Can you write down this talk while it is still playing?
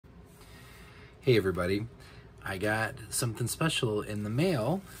Hey everybody, I got something special in the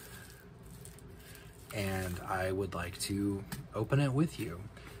mail and I would like to open it with you.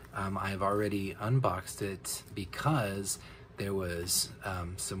 I've already unboxed it because there was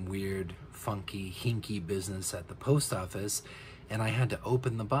some weird, funky, hinky business at the post office and I had to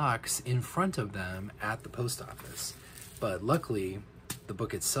open the box in front of them at the post office. But luckily, the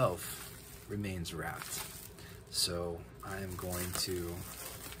book itself remains wrapped. So I am going to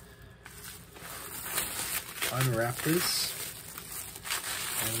unwrap this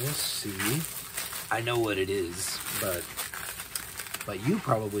and we'll see. I know what it is, but you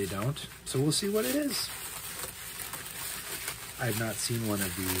probably don't, so we'll see what it is. I've not seen one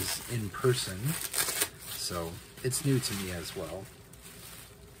of these in person, so it's new to me as well.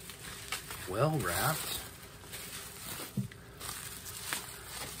 Well wrapped.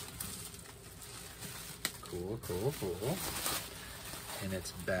 Cool, cool, cool. And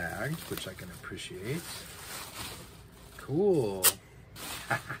it's bagged, which I can appreciate. Cool.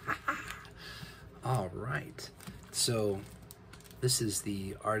 All right. So this is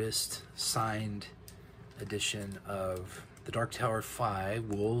the artist signed edition of The Dark Tower 5,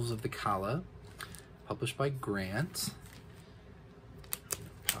 Wolves of the Kala, published by Grant.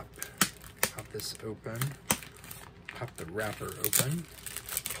 Pop this open. Pop the wrapper open.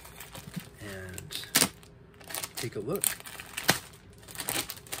 And take a look.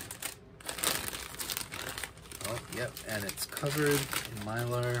 Oh, yep, and it's covered in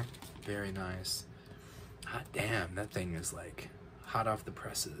Mylar. Very nice. Hot damn, that thing is like hot off the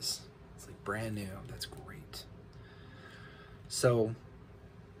presses. It's like brand new. That's great. So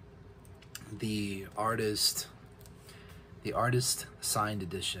the artist signed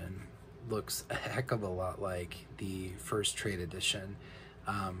edition looks a heck of a lot like the first trade edition.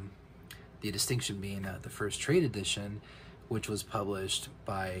 The distinction being that the first trade edition, which was published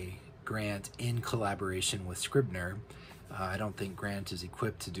by Grant in collaboration with Scribner. I don't think Grant is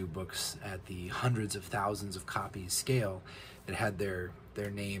equipped to do books at the hundreds of thousands of copies scale. It had their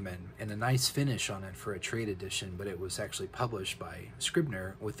name and a nice finish on it for a trade edition, but it was actually published by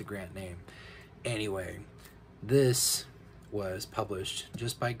Scribner with the Grant name. Anyway, this was published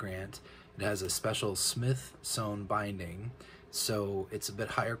just by Grant. It has a special Smith sewn binding, so it's a bit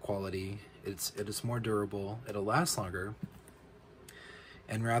higher quality. It is more durable. It'll last longer.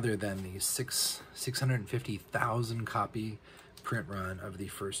 And rather than the 650,000 copy print run of the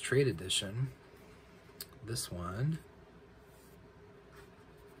first trade edition, this one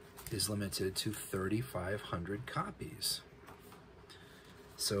is limited to 3,500 copies.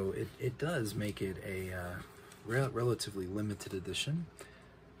 So it does make it a relatively limited edition.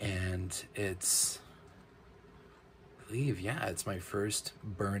 And it's, I believe, yeah, it's my first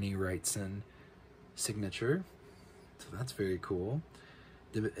Bernie Wrightson signature. So that's very cool.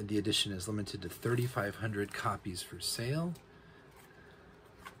 The edition is limited to 3,500 copies for sale.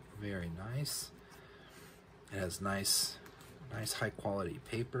 Very nice. It has nice high quality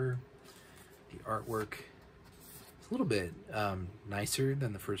paper. The artwork is a little bit nicer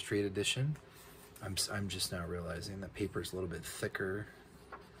than the first trade edition. I'm just now realizing that paper is a little bit thicker,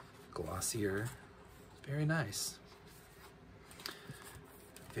 glossier. Very nice.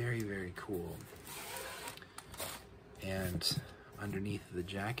 Very, very cool. And underneath the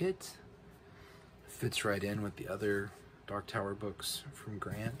jacket, fits right in with the other Dark Tower books from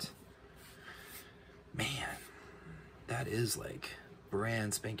Grant. Man, that is like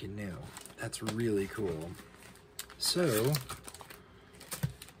brand spanking new. That's really cool. So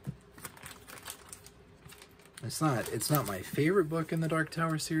it's not my favorite book in the Dark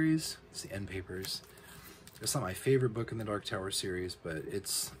Tower series. It's the end papers. It's not my favorite book in the Dark Tower series, but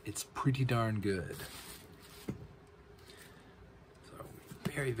it's pretty darn good.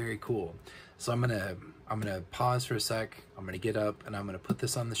 Very, very cool. So I'm gonna pause for a sec. I'm gonna get up and I'm gonna put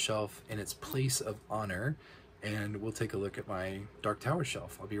this on the shelf in its place of honor, and we'll take a look at my Dark Tower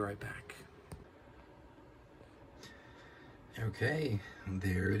shelf. I'll be right back. Okay,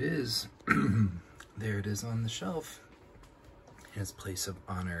 there it is. There it is on the shelf in its place of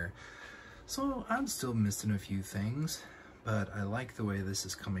honor. So I'm still missing a few things, but I like the way this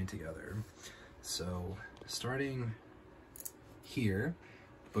is coming together. So starting here,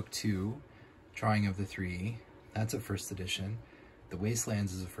 Book 2, Drawing of the Three, that's a first edition. The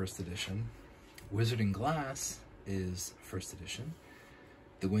Wastelands is a first edition. Wizard in Glass is first edition.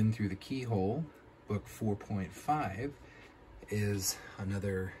 The Wind Through the Keyhole, Book 4.5, is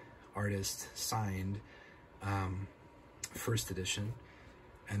another artist signed first edition.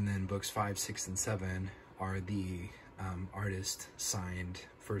 And then books 5, 6, and 7 are the artist signed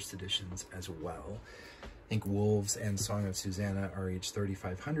first editions as well. think Wolves and Song of Susanna are each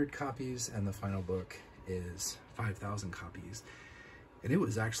 3,500 copies, and the final book is 5,000 copies. And it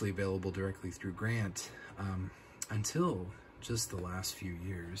was actually available directly through Grant until just the last few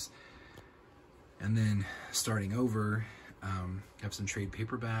years. And then starting over, have some trade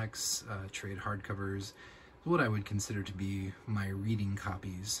paperbacks, trade hardcovers, what I would consider to be my reading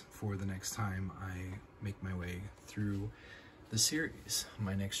copies for the next time I make my way through the series,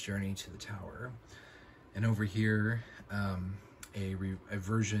 my next journey to the tower. And over here, an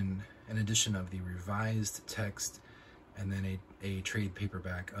edition of the revised text, and then a trade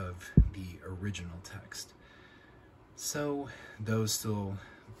paperback of the original text. So those still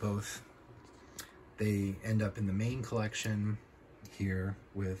both, they end up in the main collection here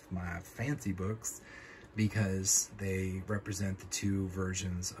with my fancy books, because they represent the two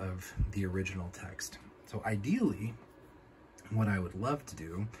versions of the original text. So ideally, what I would love to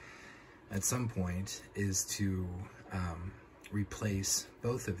do at some point is to replace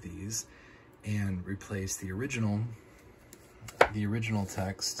both of these and replace the original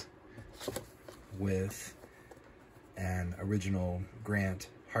text with an original Grant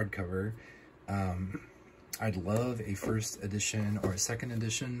hardcover. I'd love a first edition or a second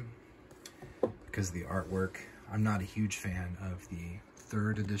edition because of the artwork. I'm not a huge fan of the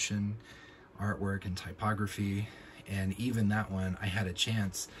third edition artwork and typography, and even that one, I had a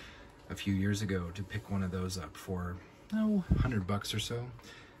chance a few years ago to pick one of those up for, $100 or so,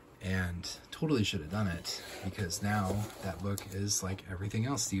 and totally should have done it, because now that book is like everything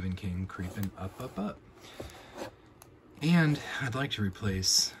else Stephen King, creeping up. And I'd like to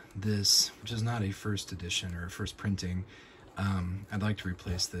replace this, which is not a first edition or a first printing. I'd like to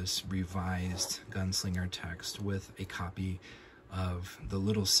replace this revised Gunslinger text with a copy of The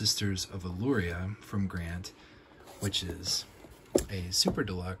Little Sisters of Eluria from Grant, which is a super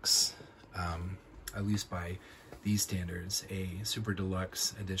deluxe, at least by these standards, a super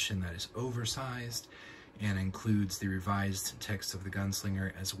deluxe edition that is oversized and includes the revised text of the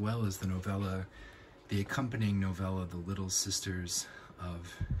Gunslinger as well as the novella, the accompanying novella, The Little Sisters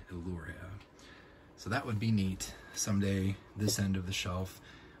of Eluria. So that would be neat. Someday, this end of the shelf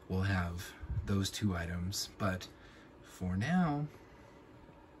will have those two items, but for now,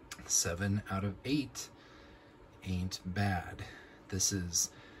 7 out of 8 ain't bad. This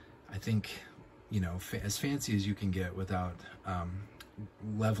is, I think, as fancy as you can get without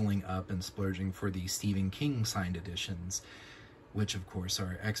leveling up and splurging for the Stephen King signed editions, which of course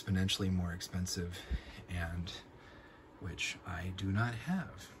are exponentially more expensive and which I do not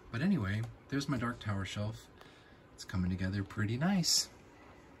have. But anyway, there's my Dark Tower shelf. It's coming together pretty nice.